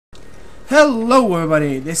Hello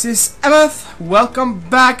everybody, this is Emmeth. Welcome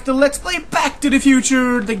back to Let's Play Back to the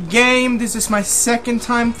Future, the game. This is my second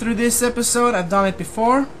time through this episode. I've done it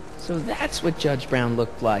before. So that's what Judge Brown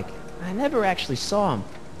looked like. I never actually saw him.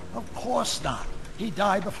 Of course not. He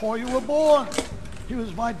died before you were born. He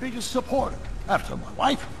was my biggest supporter. After my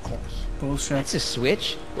wife, of course. Bullshit. That's a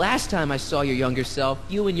switch. Last time I saw your younger self,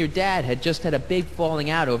 you and your dad had just had a big falling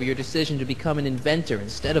out over your decision to become an inventor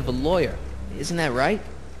instead of a lawyer. Isn't that right?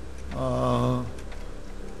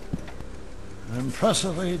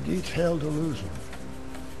 Impressively detailed illusion.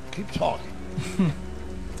 Keep talking.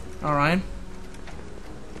 Alright.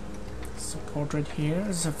 There's a portrait here.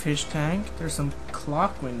 There's a fish tank. There's some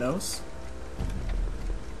clock windows.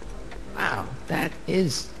 Wow, that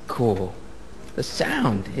is cool. The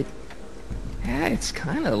sound, it's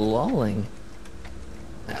kind of lulling.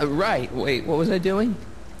 Right, wait, what was I doing?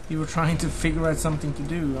 You were trying to figure out something to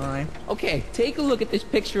do, alright? Okay, take a look at this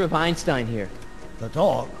picture of Einstein here. The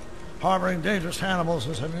dog. Harboring dangerous animals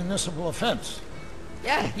is a municipal offense.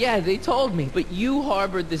 Yeah, they told me. But you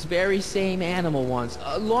harbored this very same animal once,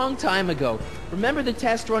 a long time ago. Remember the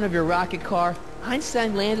test run of your rocket car?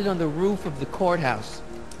 Einstein landed on the roof of the courthouse.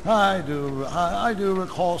 I do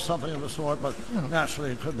recall something of the sort, but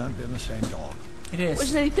naturally it couldn't have been the same dog. It There is.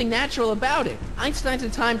 wasn't anything natural about it. Einstein's a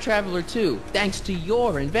time traveler too, thanks to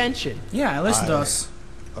your invention. Yeah, listen to us.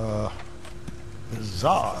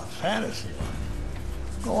 Bizarre fantasy.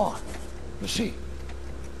 Go on. Proceed.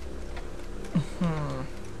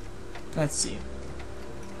 Let's see.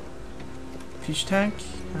 Fish tank?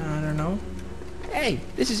 I don't know. Hey,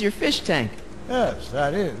 this is your fish tank. Yes,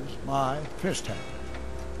 that is my fish tank.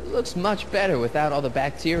 It looks much better without all the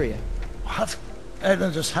bacteria. What?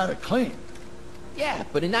 Edna just had it cleaned. Yeah,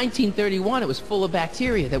 but in 1931 it was full of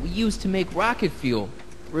bacteria that we used to make rocket fuel.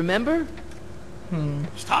 Remember?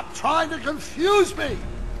 Stop trying to confuse me!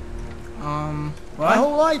 My What?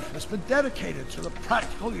 whole life has been dedicated to the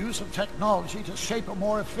practical use of technology to shape a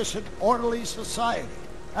more efficient, orderly society.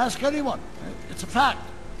 Ask anyone. It's a fact.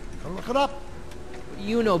 You can look it up.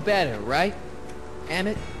 You know better, right?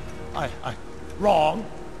 Emmett? Wrong.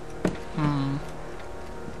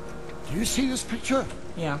 Do you see this picture?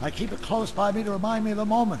 Yeah. I keep it close by me to remind me of the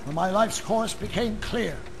moment when my life's course became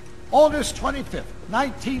clear. August 25th,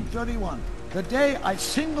 1931. The day I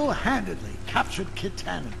single-handedly captured Kit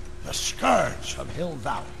Tannen, the scourge of Hill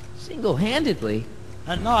Valley. Single-handedly?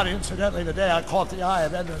 And not, incidentally, the day I caught the eye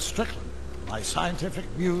of Edna Strickland, my scientific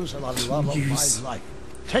muse and the love of my life.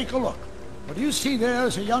 Take a look. What you see there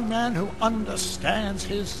is a young man who understands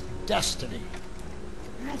his destiny.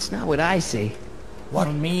 That's not what I see. What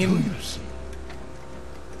I mean- do you see?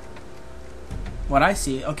 What I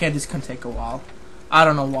see, okay, this can take a while. I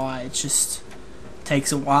don't know why, it just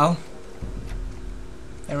takes a while.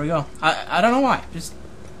 There we go. I don't know why, just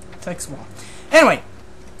takes a while. Anyway,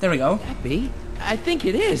 there we go. That be? I think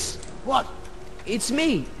it is. What? It's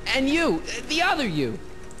me, and you, the other you.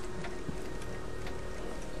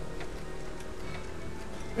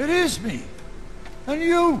 It is me. And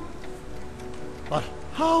you. But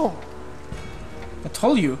how? I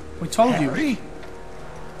told you. We told you. Harry?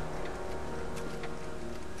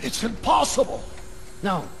 It's impossible.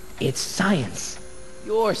 No, it's science.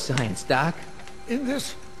 Your science, Doc. In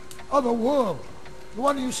this other world, the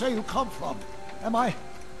one you say you come from, am I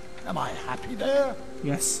happy there?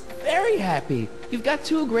 Yes. Very happy. You've got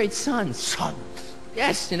two great sons. Sons,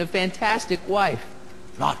 Yes, and a fantastic wife.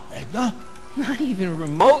 not Edna. Not even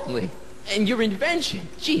remotely. And your invention.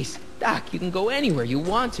 Jeez, Doc, you can go anywhere you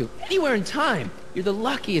want to. Anywhere in time. You're the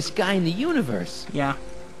luckiest guy in the universe. Yeah.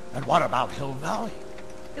 And what about Hill Valley?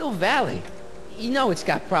 Hill Valley. You know it's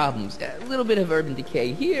got problems. A little bit of urban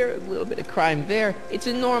decay here, a little bit of crime there. It's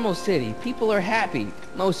a normal city. People are happy,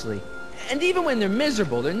 mostly. And even when they're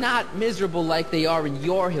miserable, they're not miserable like they are in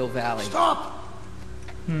your Hill Valley. Stop!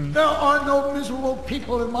 There are no miserable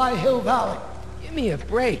people in my Hill Valley. Give me a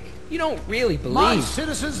break. You don't really My believe.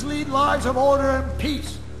 citizens lead lives of order and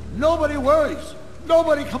peace. Nobody worries.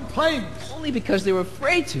 Nobody complains. Only because they were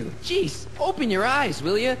afraid to. Jeez, open your eyes,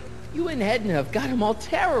 will you? You and Edna have got them all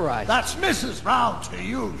terrorized. That's Mrs. Brown to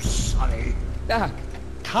you, Sonny. Doc,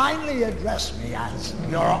 Kindly address me as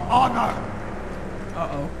Your Honor.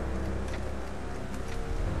 Uh-oh.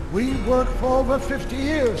 We worked for over 50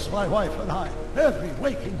 years, my wife and I. Every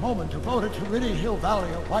waking moment devoted to ridding Hill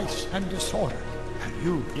Valley of vice and disorder. And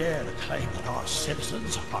you dare to claim that our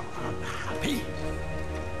citizens are unhappy?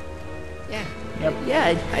 yeah. Yep.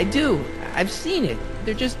 Yeah, I do. I've seen it.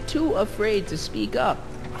 They're just too afraid to speak up.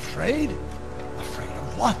 Afraid? Afraid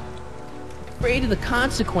of what? Afraid of the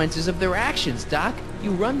consequences of their actions, Doc.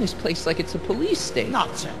 You run this place like it's a police state.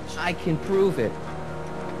 Nonsense. I can prove it.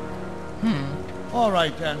 All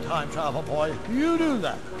right then, time travel boy. You do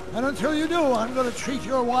that. And until you do, I'm going to treat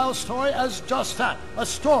your wild story as just that. A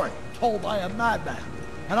story told by a madman.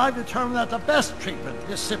 And I've determined that the best treatment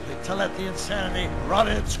is simply to let the insanity run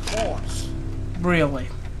its course. Really?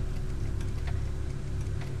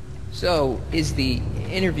 So, is the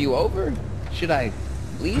interview over? Should I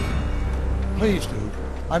leave? Please, dude.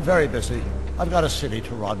 I'm very busy. I've got a city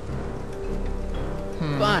to run.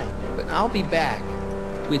 Fine, but I'll be back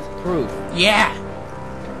with proof. Yeah.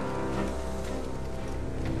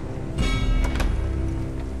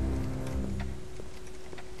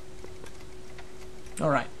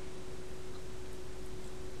 Alright.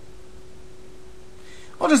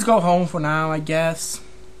 I'll just go home for now, I guess.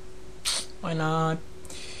 Why not?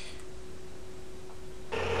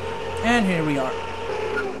 And here we are.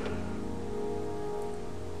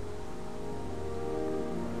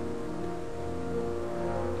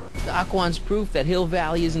 Doc wants proof that Hill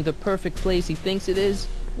Valley isn't the perfect place he thinks it is.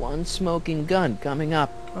 One smoking gun coming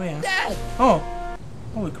up. Oh yeah. Dad! Oh.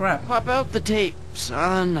 Holy crap. Pop out the tape,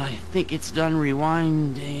 son. I think it's done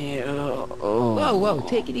rewinding. Whoa, whoa,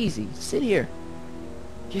 take it easy. Sit here.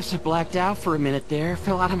 Guess I blacked out for a minute there.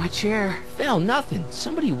 Fell out of my chair. Fell nothing.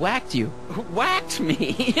 Somebody whacked you. Whacked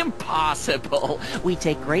me? Impossible. We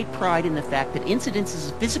take great pride in the fact that incidences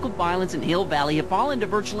of physical violence in Hill Valley have fallen to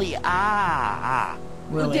virtually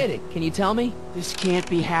Really? Who did it? Can you tell me? This can't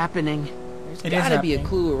be happening. There's It is gotta be a happening.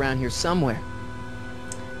 clue around here somewhere.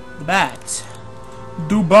 The bat.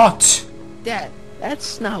 Do bot. Dad,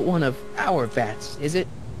 that's not one of our bats, is it?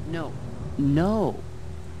 No. No.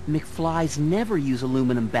 McFlys never use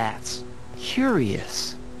aluminum bats.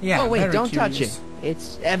 Curious. Yeah. Oh wait, very don't touch curious. it.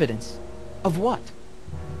 It's evidence. Of what?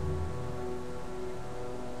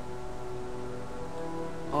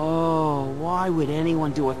 Oh, why would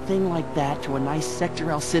anyone do a thing like that to a nice Sector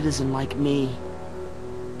L citizen like me?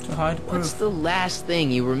 To hide the What's proof. the last thing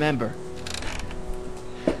you remember?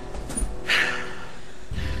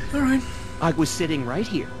 Alright. I was sitting right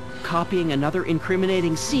here, copying another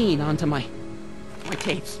incriminating scene onto my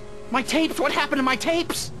tapes. My tapes? What happened to my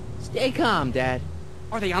tapes? Stay calm, Dad.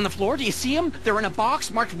 Are they on the floor? Do you see them? They're in a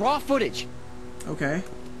box marked raw footage. Okay.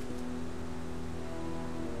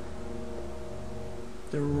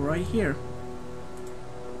 They're right here.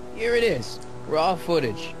 Here it is. Raw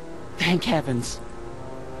footage. Thank heavens.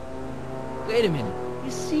 Wait a minute.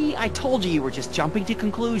 You see, I told you were just jumping to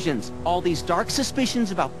conclusions. All these dark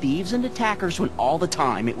suspicions about thieves and attackers when all the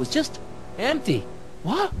time it was just... Empty.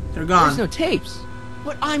 What? They're gone. There's no tapes.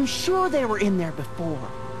 But I'm sure they were in there before.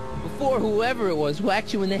 Before whoever it was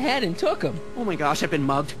whacked you in the head and took them. Oh my gosh, I've been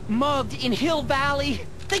mugged. Mugged in Hill Valley.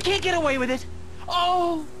 They can't get away with it.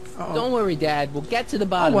 Oh! Uh-oh. Don't worry, Dad. We'll get to the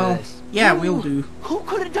bottom well. of this. Yeah, we'll do. Who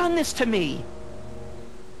could have done this to me?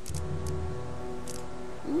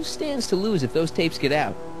 Who stands to lose if those tapes get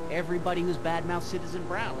out? Everybody who's badmouthed Citizen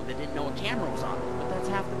Brown that didn't know a camera was on them, but that's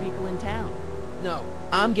half the people in town. No.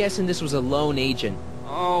 I'm guessing this was a lone agent.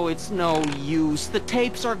 Oh, it's no use. The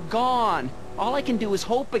tapes are gone. All I can do is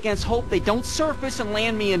hope against hope they don't surface and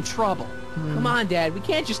land me in trouble. Come on, Dad. We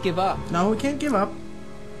can't just give up. No, we can't give up.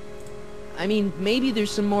 I mean, maybe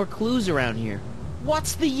there's some more clues around here.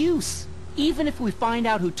 What's the use? Even if we find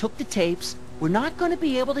out who took the tapes, we're not going to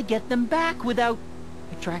be able to get them back without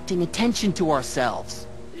attracting attention to ourselves.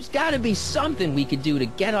 There's gotta be something we could do to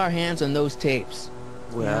get our hands on those tapes.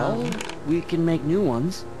 Well, we can make new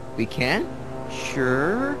ones. We can?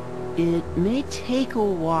 Sure. It may take a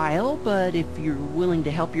while, but if you're willing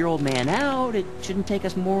to help your old man out, it shouldn't take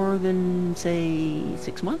us more than, say,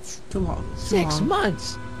 6 months. Too long. Too 6 long.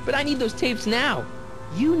 months? But I need those tapes now.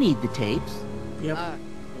 You need the tapes. Yep.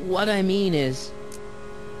 What I mean is...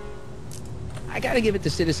 I gotta give it to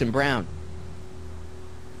Citizen Brown.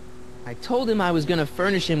 I told him I was gonna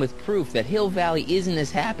furnish him with proof that Hill Valley isn't as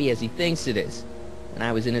happy as he thinks it is. And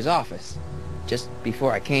I was in his office, just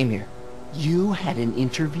before I came here. You had an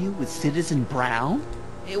interview with Citizen Brown?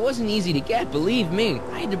 It wasn't easy to get, believe me.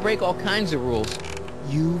 I had to break all kinds of rules.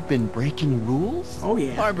 You've been breaking rules? Oh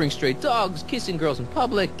yeah. Harboring stray dogs, kissing girls in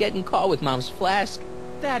public, getting caught with Mom's flask.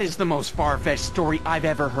 That is the most far-fetched story I've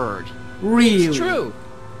ever heard. Really? It's true.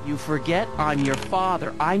 You forget I'm your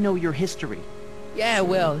father. I know your history. Yeah,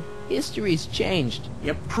 well, history's changed.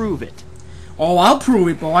 Yep. Prove it. Oh, I'll prove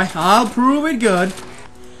it, boy. I'll prove it good.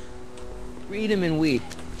 Freedom and wheat.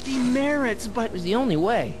 Demerits, but It was the only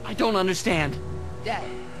way. I don't understand. Dad,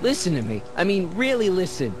 listen to me. I mean, really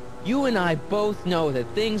listen. You and I both know that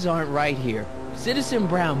things aren't right here. Citizen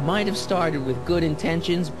Brown might have started with good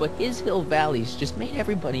intentions, but his Hill Valley's just made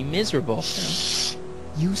everybody miserable.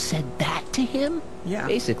 You said that to him? Yeah.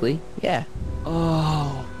 Basically, yeah.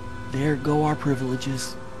 Oh, there go our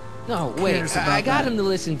privileges. No, wait, cares about I got that? him to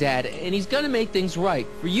listen, Dad, and he's gonna make things right.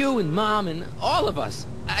 For you and Mom and all of us.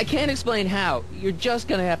 I can't explain how. You're just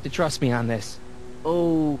gonna have to trust me on this.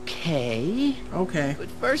 Okay. Okay. But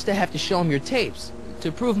first I have to show him your tapes,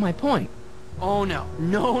 to prove my point. Oh, no.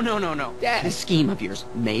 No. Dad. This scheme of yours,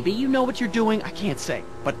 maybe you know what you're doing, I can't say.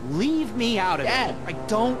 But leave me out of Dad. it. I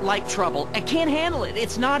don't like trouble. I can't handle it.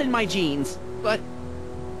 It's not in my genes. But...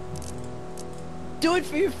 do it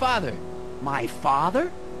for your father. My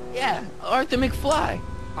father? Yeah, Arthur McFly.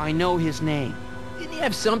 I know his name. Didn't he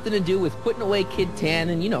have something to do with putting away Kid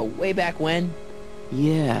Tannen, you know, way back when?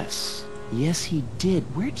 Yes. Yes, he did.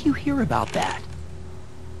 Where'd you hear about that?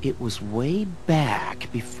 It was way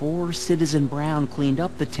back before Citizen Brown cleaned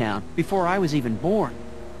up the town, before I was even born.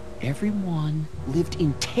 Everyone lived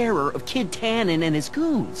in terror of Kid Tannen and his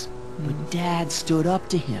goons. But Dad stood up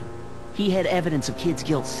to him. He had evidence of Kid's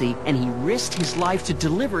guilt, see, and he risked his life to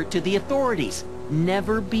deliver it to the authorities.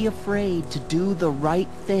 Never be afraid to do the right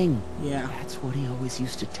thing. Yeah. That's what he always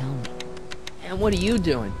used to tell me. And what are you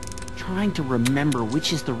doing? Trying to remember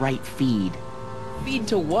which is the right feed. Feed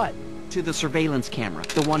to what? To the surveillance camera,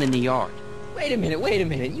 the one in the yard. Wait a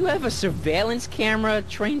minute. You have a surveillance camera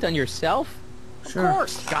trained on yourself? Sure. Of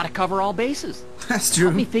course, gotta cover all bases. That's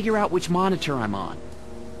Help me true. figure out which monitor I'm on.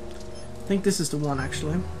 I think this is the one,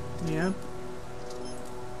 actually. Yeah.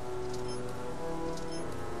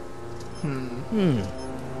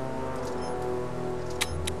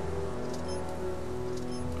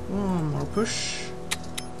 One more push.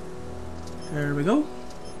 There we go.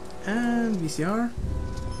 And VCR.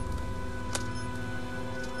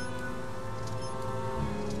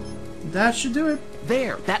 That should do it.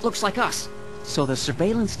 There, that looks like us. So the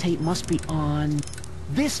surveillance tape must be on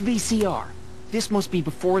this VCR. This must be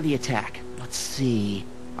before the attack. Let's see.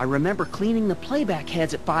 I remember cleaning the playback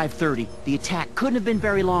heads at 5:30. The attack couldn't have been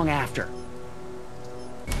very long after.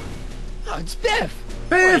 Oh, it's Biff!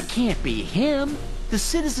 Well, it Biff! can't be him. The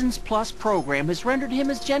Citizens Plus program has rendered him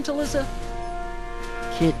as gentle as a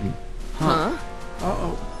kitten. Huh?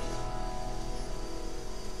 Uh-oh.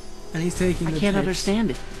 And he's taking I the can't tapes.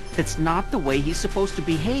 understand it. That's not the way he's supposed to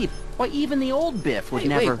behave. Why, even the old Biff would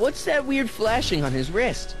never... Wait, what's that weird flashing on his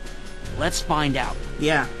wrist? Let's find out.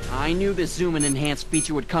 Yeah. I knew this zoom and enhance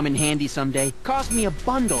feature would come in handy someday. Cost me a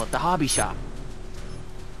bundle at the hobby shop.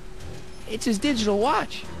 It's his digital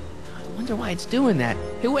watch. I wonder why it's doing that.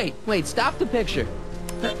 Hey, wait, stop the picture.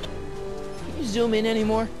 Can you zoom in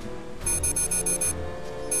anymore?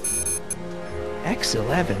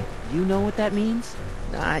 X11? You know what that means?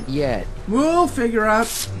 Not yet. We'll figure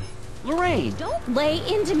out. Lorraine! Don't lay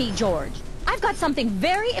into me, George. I've got something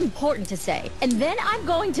very important to say, and then I'm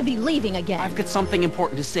going to be leaving again. I've got something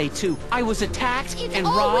important to say, too. I was attacked It's and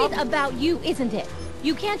always robbed. about you, isn't it?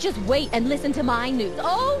 You can't just wait and listen to my news.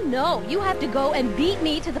 Oh, no. You have to go and beat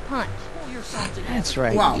me to the punch. That's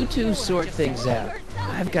right. Wow. You two sort things out.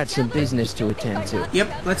 I've got some business to attend to.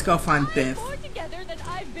 Yep, let's go find Biff. More together than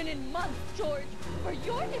I've been in months, George. For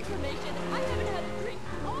your information, I haven't had a drink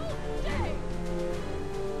all day.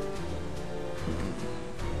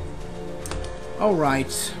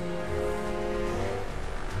 Alright.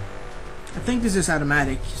 I think this is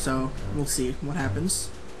automatic, so we'll see what happens.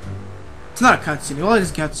 It's not a cutscene. Well, it is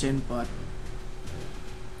a cutscene, but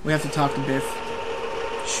we have to talk to Biff.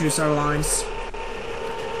 Choose our lines.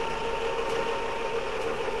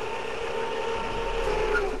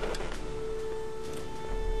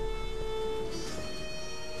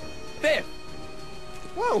 Biff!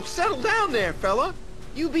 Whoa, settle down there, fella.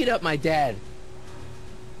 You beat up my dad.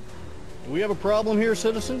 Do we have a problem here,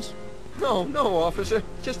 citizens? No, officer.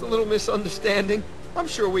 Just a little misunderstanding. I'm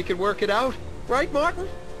sure we can work it out. Right, Martin?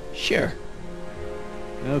 Sure.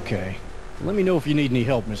 Okay. Let me know if you need any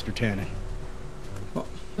help, Mr. Tannen. Well,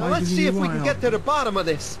 Now why let's do see you if we want can help? get to the bottom of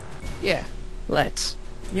this. Yeah, let's.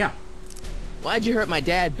 Yeah. Why'd you hurt my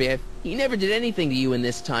dad, Biff? He never did anything to you in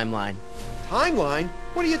this timeline. Timeline?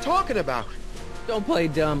 What are you talking about? Don't play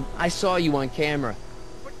dumb. I saw you on camera.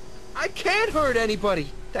 I can't hurt anybody.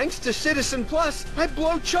 Thanks to Citizen Plus, I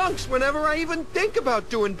blow chunks whenever I even think about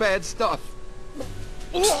doing bad stuff.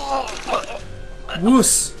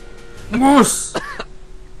 Woos. Woos.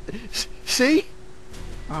 See?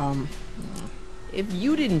 If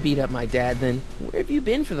you didn't beat up my dad, then where have you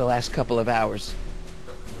been for the last couple of hours?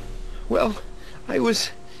 Well, I was...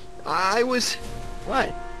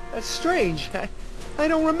 What? That's strange. I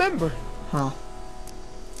don't remember. Huh.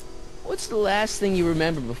 What's the last thing you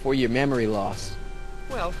remember before your memory loss?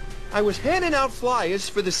 Well, I was handing out flyers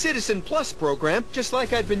for the Citizen Plus program, just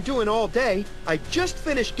like I'd been doing all day. I just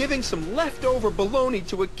finished giving some leftover bologna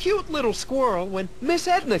to a cute little squirrel when Miss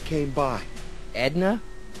Edna came by. Edna?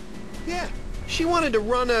 Yeah, She wanted to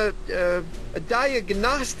run a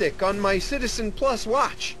diagnostic on my Citizen Plus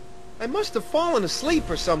watch. I must have fallen asleep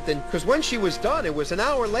or something, because when she was done, it was an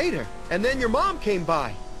hour later. And then your mom came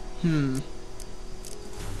by. So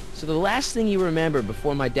the last thing you remember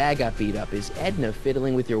before my dad got beat up is Edna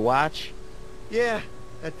fiddling with your watch? Yeah,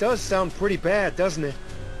 that does sound pretty bad, doesn't it?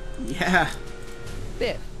 Yeah.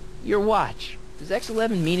 Biff, your watch. Does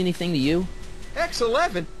X11 mean anything to you?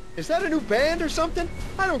 X11? Is that a new band or something?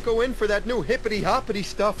 I don't go in for that new hippity-hoppity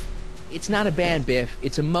stuff. It's not a band, Biff.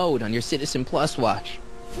 It's a mode on your Citizen Plus watch.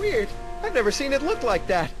 Weird. I've never seen it look like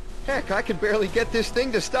that. Heck, I can barely get this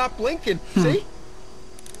thing to stop blinking. See?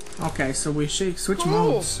 Okay, so we switch Cool.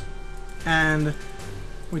 modes. And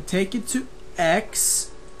we take it to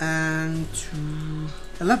X and to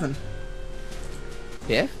 11.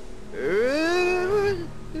 Biff?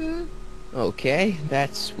 Okay,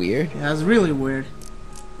 that's weird. Yeah, that's really weird.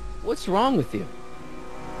 What's wrong with you?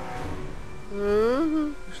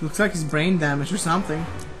 Looks like he's brain damaged or something.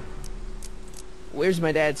 Where's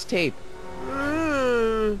my dad's tape?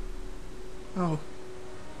 Oh. The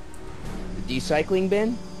recycling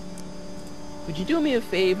bin? Could you do me a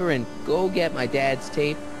favor and go get my dad's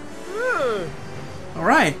tape?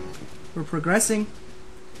 Alright. We're progressing.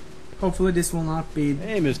 Hopefully this will not be...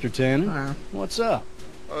 Hey, Mr. Tannen. What's up?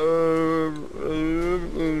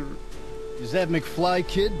 Is that McFly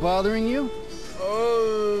kid bothering you?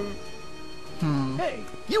 Hey,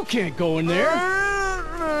 you can't go in there!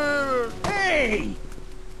 Hey!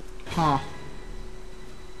 Huh.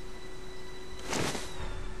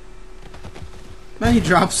 Then he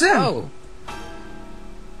drops in.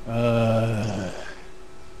 Oh.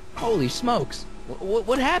 Holy smokes.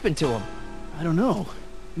 What happened to him? I don't know.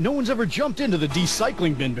 No one's ever jumped into the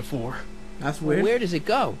recycling bin before. That's weird. Where does it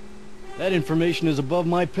go? That information is above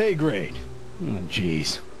my pay grade. Oh,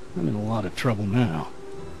 jeez. I'm in a lot of trouble now.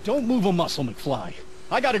 Don't move a muscle, McFly.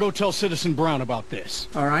 I gotta go tell Citizen Brown about this.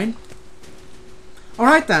 Alright.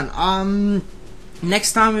 Alright then.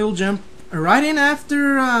 Next time we'll jump right in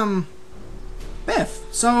after, Biff.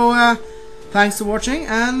 So, thanks for watching,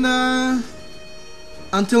 and,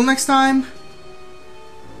 until next time,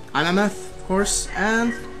 I'm Emmeth, of course,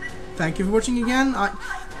 and thank you for watching again.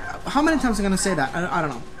 How many times am I gonna say that? I don't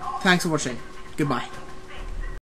know. Thanks for watching. Goodbye.